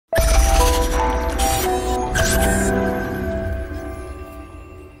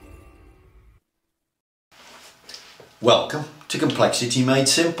Welcome to Complexity Made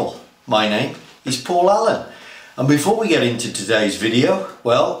Simple. My name is Paul Allen, and before we get into today's video,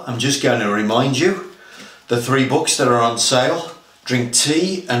 well, I'm just going to remind you the 3 books that are on sale. Drink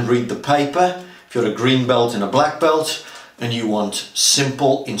tea and read the paper. If you're a green belt and a black belt and you want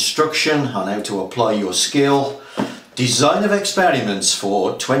simple instruction on how to apply your skill, design of experiments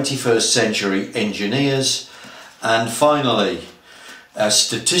for 21st century engineers, and finally, a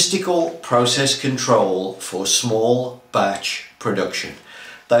statistical process control for small batch production.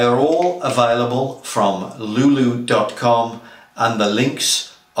 They are all available from lulu.com and the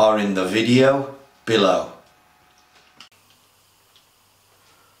links are in the video below.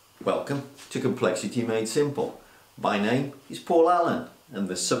 Welcome to Complexity Made Simple. My name is Paul Allen and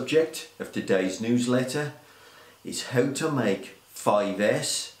the subject of today's newsletter is how to make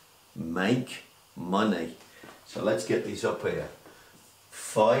 5S make money. So let's get this up here.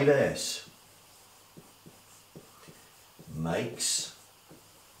 5S makes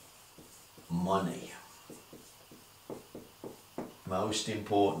money. Most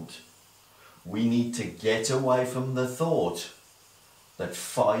important, we need to get away from the thought that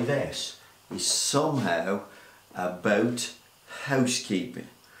 5S is somehow about housekeeping.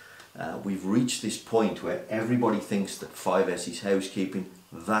 We've reached this point where everybody thinks that 5S is housekeeping.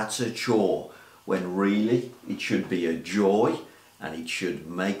 That's a chore, when really it should be a joy and it should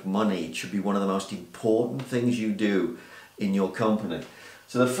make money. It should be one of the most important things you do in your company.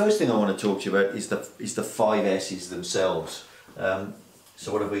 So the first thing I want to talk to you about is the 5 S's themselves.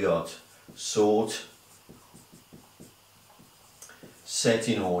 So what have we got? Sort, set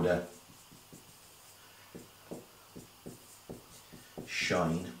in order,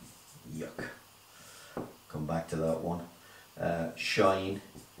 shine, yuck. Come back to that one. Shine,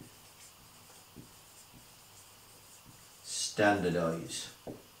 standardize,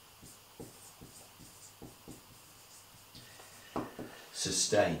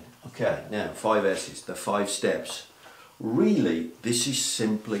 sustain. Okay, now 5 S's, the 5 steps. Really, this is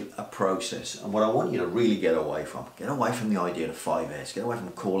simply a process, and what I want you to really get away from the idea of 5S, get away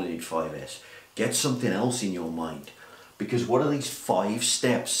from calling it 5S, get something else in your mind, because what are these 5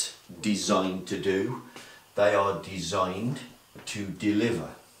 steps designed to do? They are designed to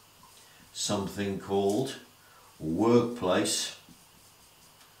deliver something called workplace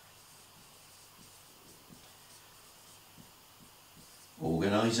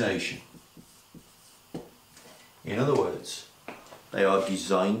organization. In other words, they are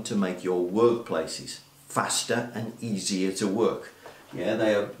designed to make your workplaces faster and easier to work. Yeah,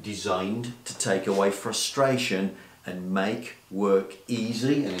 they are designed to take away frustration and make work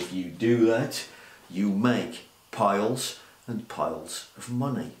easy, and if you do that, you make piles and piles of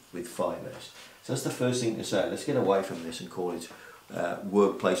money with 5S. So that's the first thing to say. Let's get away from this and call it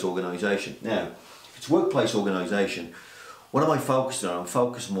workplace organisation. Now, if it's workplace organisation, what am I focused on? I'm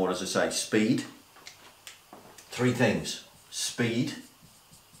focused more, as I say, speed. 3 things: speed,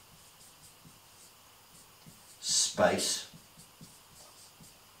 space,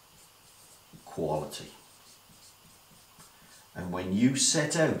 quality. And when you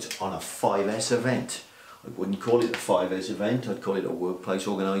set out on a 5S event, I wouldn't call it a 5S event, I'd call it a workplace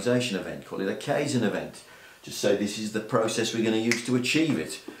organisation event, call it a Kaizen event. Just say this is the process we're going to use to achieve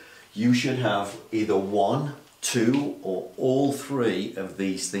it. You should have either 1, 2 or all 3 of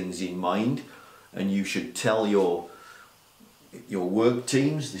these things in mind, and you should tell your work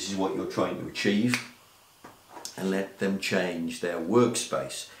teams this is what you're trying to achieve, and let them change their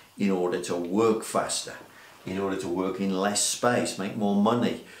workspace in order to work faster, in order to work in less space, make more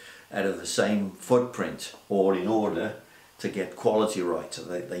money out of the same footprint, or in order to get quality right, so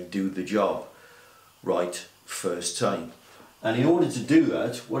they do the job right first time. And in order to do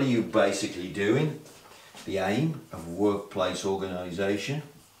that, what are you basically doing? The aim of workplace organisation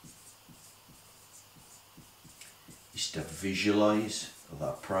is to visualize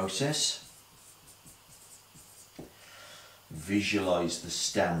that process, visualize the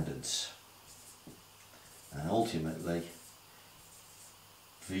standards, and ultimately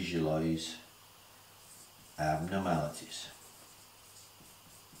visualize abnormalities.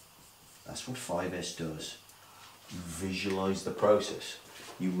 That's what 5S does. You visualize the process.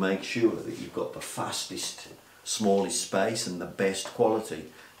 You make sure that you've got the fastest, smallest space and the best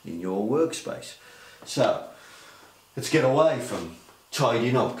quality in your workspace. So let's get away from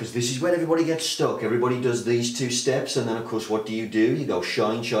tidying up, because this is where everybody gets stuck. Everybody does these 2 steps, and then of course what do? You go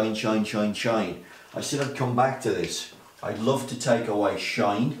shine, shine, shine, shine, shine. I said I'd come back to this. I'd love to take away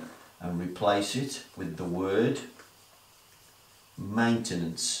shine and replace it with the word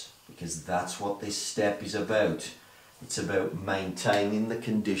maintenance, because that's what this step is about. It's about maintaining the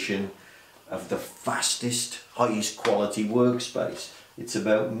condition of the fastest, highest quality workspace. It's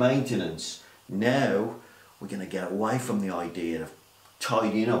about maintenance. Now we're going to get away from the idea of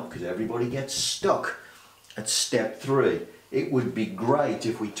tidying up, because everybody gets stuck at step 3. It would be great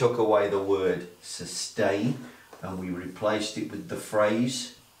if we took away the word sustain and we replaced it with the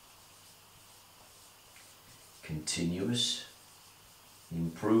phrase continuous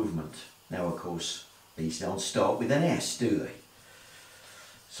improvement. Now, of course, these don't start with an S, do they?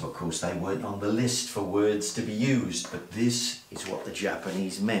 So, of course, they weren't on the list for words to be used, but this is what the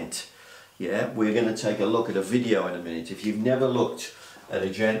Japanese meant. Yeah, we're going to take a look at a video in a minute. If you've never looked at a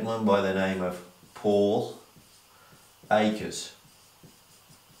gentleman by the name of Paul Akers.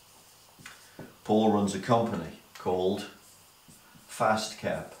 Paul runs a company called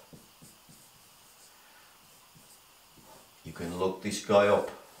Fastcap. You can look this guy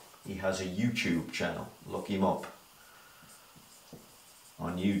up. He has a YouTube channel. Look him up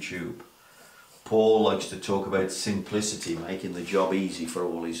on YouTube. Paul likes to talk about simplicity, making the job easy for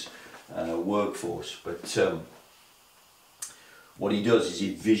all his workforce. But what he does is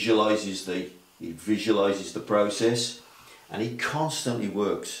he visualizes the process, and he constantly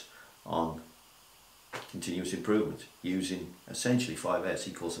works on continuous improvement using essentially 5S.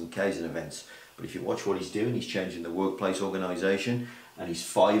 He calls them Kaizen events. But if you watch what he's doing, he's changing the workplace organization, and his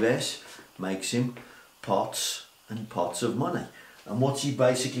 5S makes him pots and pots of money. And what's he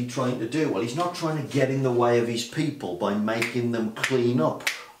basically trying to do? Well, he's not trying to get in the way of his people by making them clean up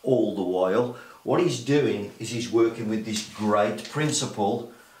all the while. What he's doing is he's working with this great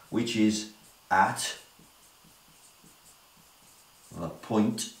principle, which is at the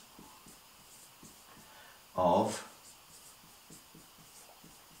point of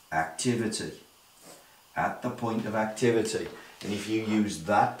activity. At the point of activity. And if you use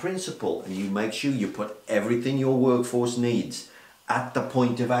that principle and you make sure you put everything your workforce needs at the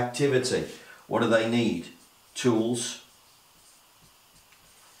point of activity, what do they need? Tools,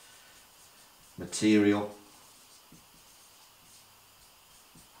 material,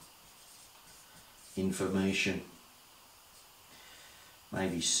 information,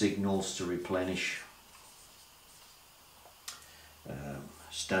 maybe signals to replenish,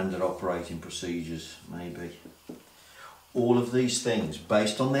 standard operating procedures, maybe. All of these things,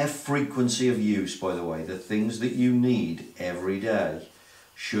 based on their frequency of use, by the way, the things that you need every day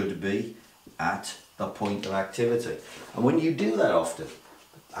should be at the point of activity. And when you do that often,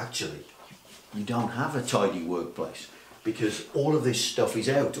 actually, you don't have a tidy workplace, because all of this stuff is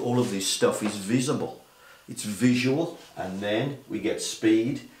out, all of this stuff is visible. It's visual, and then we get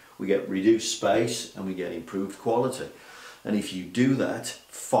speed, we get reduced space, and we get improved quality. And if you do that,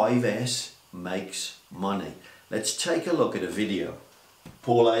 5S makes money. Let's take a look at a video.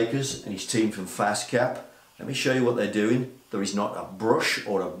 Paul Akers and his team from Fastcap. Let me show you what they're doing. There is not a brush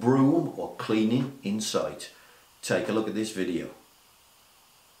or a broom or cleaning in sight. Take a look at this video.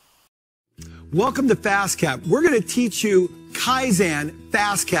 Welcome to Fastcap. We're going to teach you Kaizen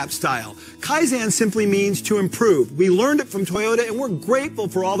Fastcap style. Kaizen simply means to improve. We learned it from Toyota, and we're grateful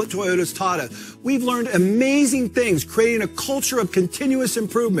for all that Toyota's taught us. We've learned amazing things, creating a culture of continuous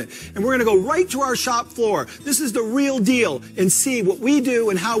improvement. And we're going to go right to our shop floor. This is the real deal, and see what we do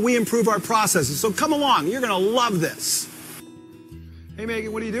and how we improve our processes. So come along. You're going to love this. Hey,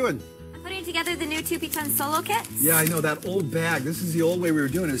 Megan, what are you doing? Putting together the new 2-piece solo kit. Yeah, I know, that old bag. This is the old way we were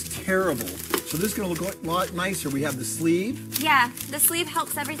doing it. It's terrible. So this is going to look a lot nicer. We have the sleeve. Yeah, the sleeve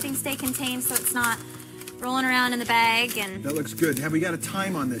helps everything stay contained so it's not rolling around in the bag. And that looks good. Have we got a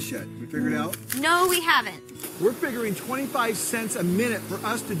time on this yet? We figured it out? No, we haven't. We're figuring 25 cents a minute for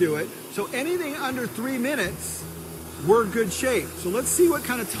us to do it. So anything under 3 minutes, we're in good shape. So let's see what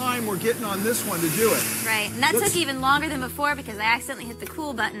kind of time we're getting on this one to do it. Right, and that took even longer than before because I accidentally hit the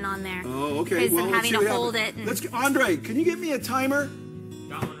cool button on there. Oh, okay. Well, I'm having to hold it. Andre, can you get me a timer?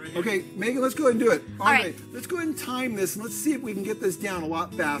 Okay, Megan, let's go ahead and do it. Andre, all right. Let's go ahead and time this, and let's see if we can get this down a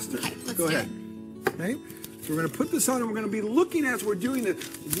lot faster. Okay, let's go ahead. Okay, so we're going to put this on, and we're going to be looking as we're doing this.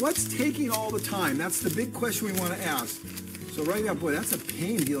 What's taking all the time? That's the big question we want to ask. So right now, boy, that's a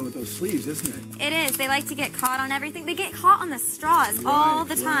pain dealing with those sleeves, isn't it? It is. They like to get caught on everything. They get caught on the straws all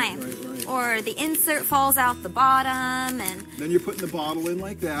the time. Right. Or the insert falls out the bottom, and then you're putting the bottle in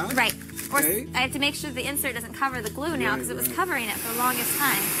like that. Right. Okay. Or I have to make sure the insert doesn't cover the glue now because it was covering it for the longest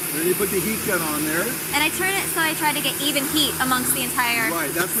time. And then you put the heat gun on there. And I turn it so I try to get even heat amongst the entire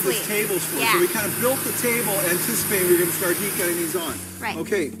Right, that's what this table's for. Yeah. So we kind of built the table anticipating we were going to start heat gunning these on. Right.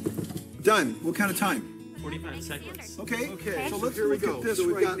 Okay, done. What kind of time? 45 seconds. Okay. So let's look at this so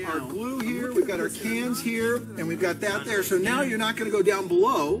we've got our glue here, we've got our cans here, and we've got that there. So now you're not going to go down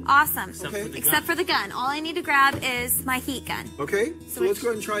below. Awesome. Except for the gun. All I need to grab is my heat gun. Okay. So let's go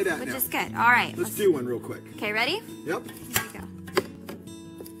ahead and try that now. Which is good. All right. Let's do one real quick. Okay, ready? Yep. Here we go.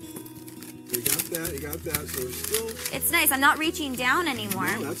 You got that. So it's still... It's nice. I'm not reaching down anymore.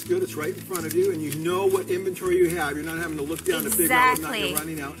 No, that's good. It's right in front of you, and you know what inventory you have. You're not having to look down to figure out whether or not you're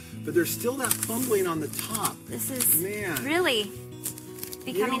running out. But there's still that fumbling on the top. This is really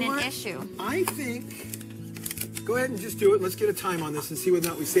becoming an issue. I think... Go ahead and just do it. Let's get a time on this and see whether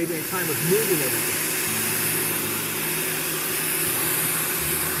or not we saved any time with moving everything.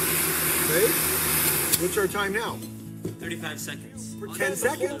 Okay? What's our time now? 35 seconds. For 10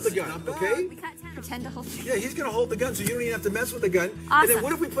 seconds, the gun, okay? We got 10. Pretend to hold it. Yeah, he's going to hold the gun, so you don't even have to mess with the gun. Awesome. And then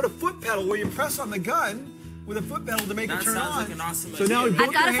what if we put a foot pedal where you press on the gun with a foot pedal to make it turn on? That sounds like an awesome So idea. now both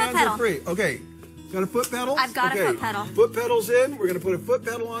I've got your a foot hands pedal. are free. Okay. Got a foot pedal? I've got a foot pedal. Foot pedal's in. We're going to put a foot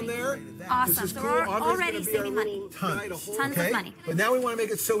pedal on there. Awesome. This is So cool. we're Andre's already gonna be our saving little money. guy to hold. Tons of money. But now we want to make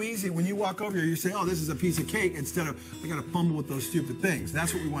it so easy. When you walk over here, you say, oh, this is a piece of cake, instead of, I got to fumble with those stupid things.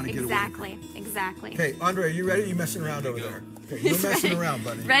 That's what we want to get away from. Exactly. Okay, Andre, are you ready? Are you messing around over there? Okay, no messing around,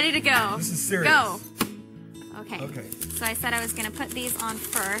 buddy. Ready to go. This is serious. Go. Okay. Okay. So I said I was going to put these on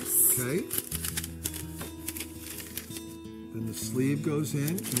first. Okay. Then the sleeve goes in,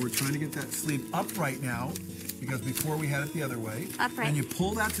 and we're trying to get that sleeve upright now, because before we had it the other way. Upright. And you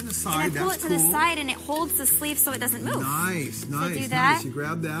pull that to the side. And I pull That's it to cool. the side, and it holds the sleeve so it doesn't move. Nice, nice, do that. nice. You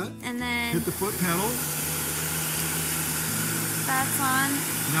grab that. And then Hit the foot pedal. that's on.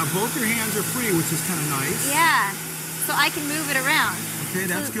 Now both your hands are free, which is kind of nice. Yeah. So I can move it around. Okay,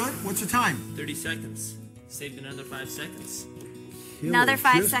 that's good. What's your time? 30 seconds. Saved another 5 seconds. Another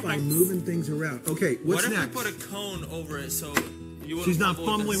 5 just by seconds. moving things around. Okay, what's What if next? we put a cone over it so you wouldn't She's not fumble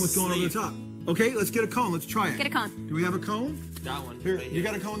fumbling with going over the sleeve? top. Okay, let's get a cone. Let's try it. Get a cone. Do we have a cone? That one. Here, right you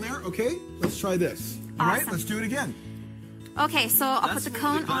got a cone there? Okay, let's try this. All right, Awesome. let's do it again. Okay, so I'll That's put the when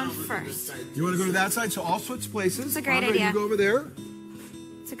cone gun on over to first. this side. You want to go to that side? So I'll switch places. It's a great Andre, idea. You go over there.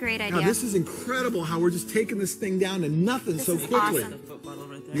 It's a great Now idea. this is incredible how we're just taking this thing down to nothing so is quickly. awesome. The foot pedal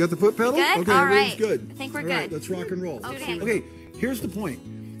right there. You got the foot pedal? good? Okay, All everything's right. good. I think we're All right, good. let's rock and roll. Okay. Okay, here's the point.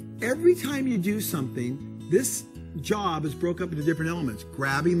 Every time you do something, this job is broke up into different elements.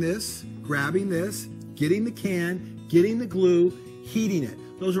 Grabbing this, getting the can, getting the glue, heating it.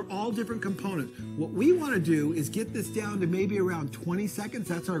 Those are all different components. What we want to do is get this down to maybe around 20 seconds.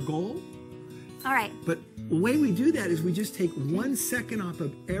 That's our goal. All right. But the way we do that is we just take 1 second off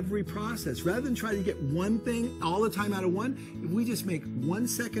of every process. Rather than try to get one thing all the time out of one, if we just make 1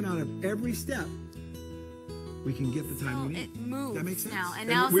 second out of every step, we can get the time we need. It moves That makes sense? now. And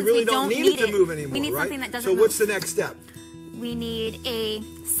now we since really we don't need it to move anymore, we need right? something that doesn't So move. what's the next step? We need a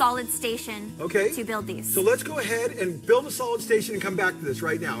solid station to build these. So let's go ahead and build a solid station and come back to this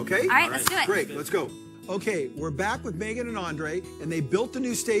right now, okay? All right, let's do it. Great, let's go. Okay, we're back with Megan and Andre, and they built the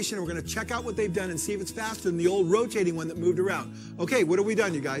new station, and we're going to check out what they've done and see if it's faster than the old rotating one that moved around. Okay, what have we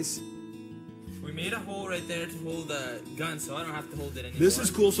done, you guys? We made a hole right there to hold the gun so I don't have to hold it anymore. This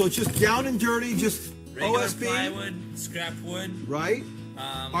is cool, so it's just down and dirty, just Regular OSB. plywood, scrap wood. Right?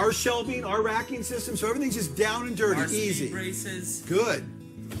 Our shelving, our racking system, so everything's just down and dirty, Our speed easy. braces. Good.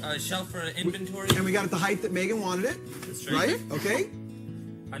 A shelf for inventory. And we got it the height that Megan wanted it, That's right? Okay.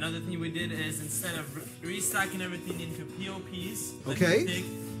 Another thing we did is instead of restacking everything into POPs, like Okay. the pig,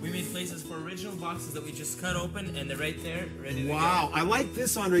 we made places for original boxes that we just cut open and they're right there, ready to Wow, go. I like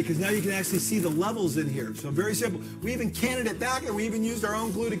this, Andre, because now you can actually see the levels in here. So very simple. We even canned it back, and we even used our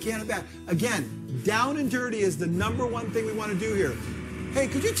own glue to can it back. Again, down and dirty is the #1 thing we want to do here. Hey,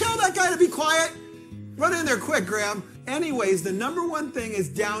 could you tell that guy to be quiet? Run in there quick, Graham. Anyways, the #1 thing is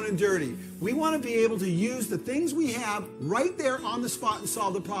down and dirty. We want to be able to use the things we have right there on the spot and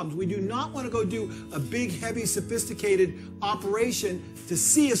solve the problems. We do not want to go do a big, heavy, sophisticated operation to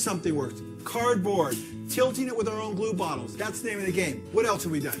see if something works. Cardboard, tilting it with our own glue bottles. That's the name of the game. What else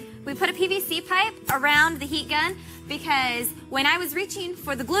have we done? We put a PVC pipe around the heat gun because when I was reaching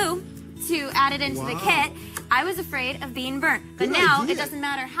for the glue to add it into the kit, I was afraid of being burnt. But Good now idea. it doesn't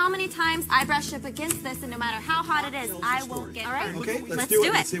matter how many times I brush up against this, and no matter how hot it is, I won't get burnt. Okay, let's do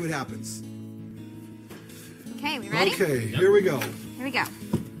it. Let's see what happens. Okay, we ready? Okay, here we go. Here we go.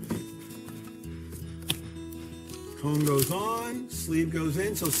 Cone goes on, sleeve goes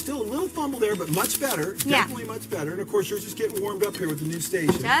in. So still a little fumble there, but much better. Yeah. Definitely much better. And of course, you're just getting warmed up here with the new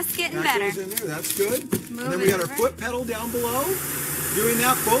station. Just getting that better. goes in there. That's good. Move and then we it got our over. foot pedal down below. Doing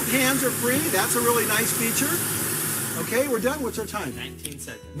that, both hands are free. That's a really nice feature. Okay, we're done. What's our time? 19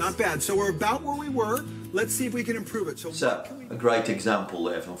 seconds. Not bad. So we're about where we were. Let's see if we can improve it. So, a great example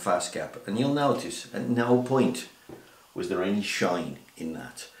there from Fastcap. And you'll notice, at no point was there any shine in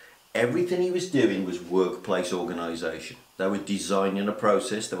that. Everything he was doing was workplace organisation. They were designing a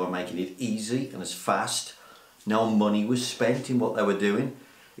process, they were making it easy and as fast. No money was spent in what they were doing.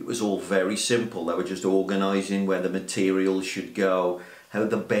 It was all very simple. They were just organising where the materials should go, how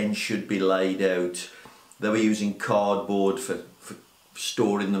the bench should be laid out. They were using cardboard for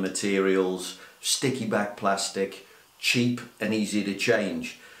storing the materials, sticky back plastic, cheap and easy to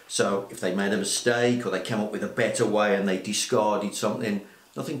change. So if they made a mistake or they came up with a better way and they discarded something,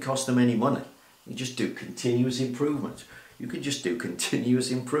 nothing cost them any money. You just do continuous improvement. You could just do continuous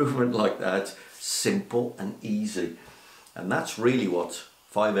improvement like that, simple and easy. And that's really what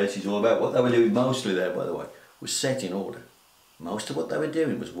 5S is all about. What they were doing mostly there, by the way, was set in order. Most of what they were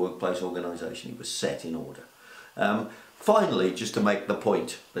doing was workplace organisation. It was set in order. Finally, just to make the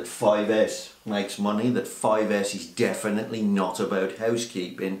point that 5S makes money, that 5S is definitely not about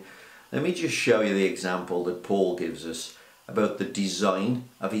housekeeping, let me just show you the example that Paul gives us about the design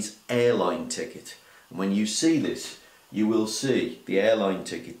of his airline ticket. And when you see this, you will see the airline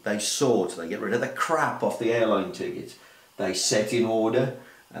ticket. They sort, they get rid of the crap off the airline ticket. They set in order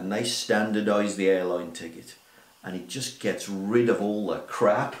and they standardise the airline ticket. And it just gets rid of all the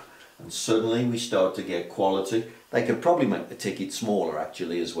crap and suddenly we start to get quality. They could probably make the ticket smaller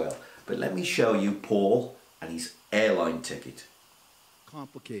actually as well. But let me show you Paul and his airline ticket.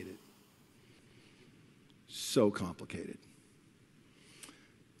 Complicated. So complicated.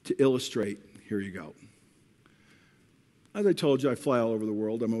 To illustrate, here you go. As I told you, I fly all over the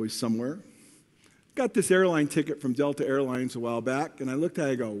world. I'm always somewhere. Got this airline ticket from Delta Airlines a while back, and I looked at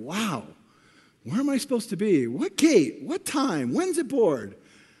it and I go, wow, where am I supposed to be? What gate? What time? When's it board?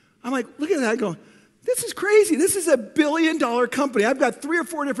 I'm like, look at that. I go, this is crazy. This is $1 billion company. I've got 3 or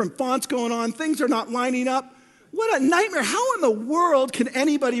 4 different fonts going on. Things are not lining up. What a nightmare. How in the world can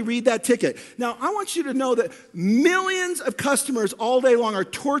anybody read that ticket? Now, I want you to know that millions of customers all day long are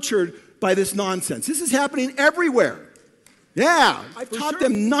tortured by this nonsense. This is happening everywhere. Yeah, I've taught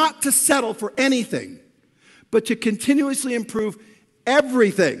them not to settle for anything, but to continuously improve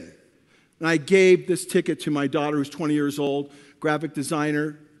everything. And I gave this ticket to my daughter who's 20 years old, graphic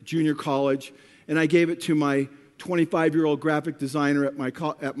designer, junior college, and I gave it to my 25-year-old graphic designer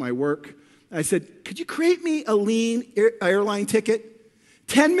at my work. I said, could you create me a lean airline ticket?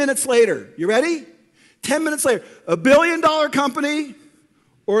 10 minutes later, you ready? 10 minutes later, $1 billion company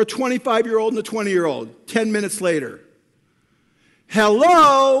or a 25-year-old and a 20-year-old? 10 minutes later.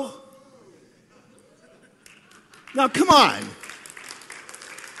 Hello? Now, come on.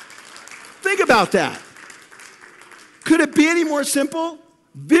 Think about that. Could it be any more simple?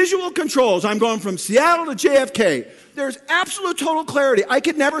 Visual controls. I'm going from Seattle to JFK. There's absolute total clarity. I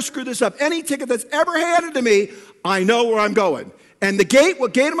could never screw this up. Any ticket that's ever handed to me, I know where I'm going. And the gate,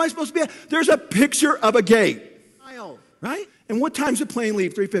 what gate am I supposed to be at? There's a picture of a gate. Right? And what time's the plane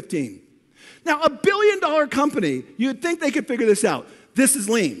leave? 3:15. Now, $1 billion company, you'd think they could figure this out. This is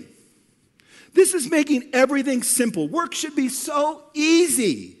lean. This is making everything simple. Work should be so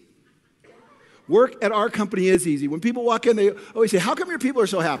easy. Work at our company is easy. When people walk in, they always say, how come your people are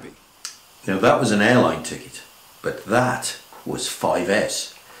so happy? Now, that was an airline ticket, but that was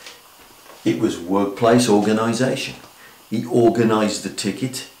 5S. It was workplace organisation. He organised the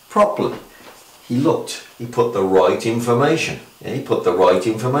ticket properly. He looked, he put the right information. Yeah, he put the right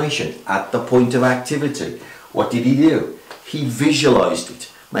information at the point of activity. What did he do? He visualised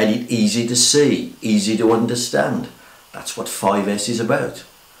it, made it easy to see, easy to understand. That's what 5S is about.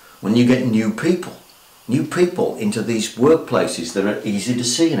 When you get new people into these workplaces that are easy to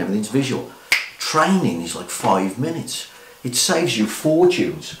see and everything's visual, training is like 5 minutes. It saves you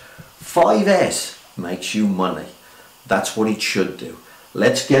fortunes. 5S makes you money. That's what it should do.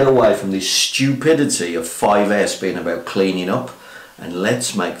 Let's get away from this stupidity of 5S being about cleaning up, and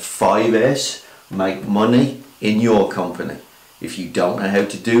let's make 5S make money in your company. If you don't know how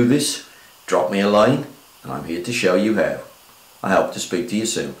to do this, drop me a line and I'm here to show you how. I hope to speak to you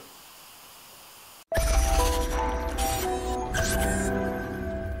soon.